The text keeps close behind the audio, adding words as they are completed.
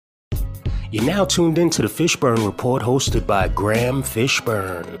You're now tuned into the Fishburne Report hosted by Graham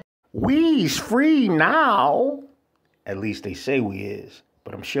Fishburne. We's free now. At least they say we is.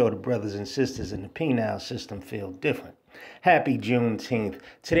 But I'm sure the brothers and sisters in the penal system feel different. Happy Juneteenth.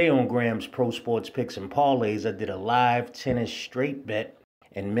 Today on Graham's Pro Sports Picks and Parlays, I did a live tennis straight bet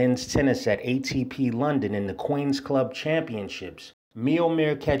and men's tennis at ATP London in the Queen's Club Championships.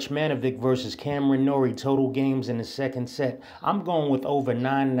 Miomir Kecmanovic versus Norrie total games in the second set. I'm going with over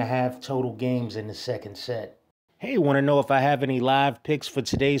 9.5 total games in the second set. Hey, want to know if I have any live picks for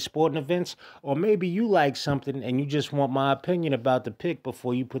today's sporting events? Or maybe you like something and you just want my opinion about the pick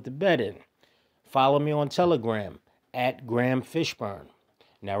before you put the bet in. Follow me on Telegram at Graham Fishburne.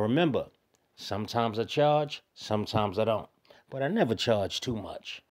 Now remember, sometimes I charge, sometimes I don't. But I never charge too much.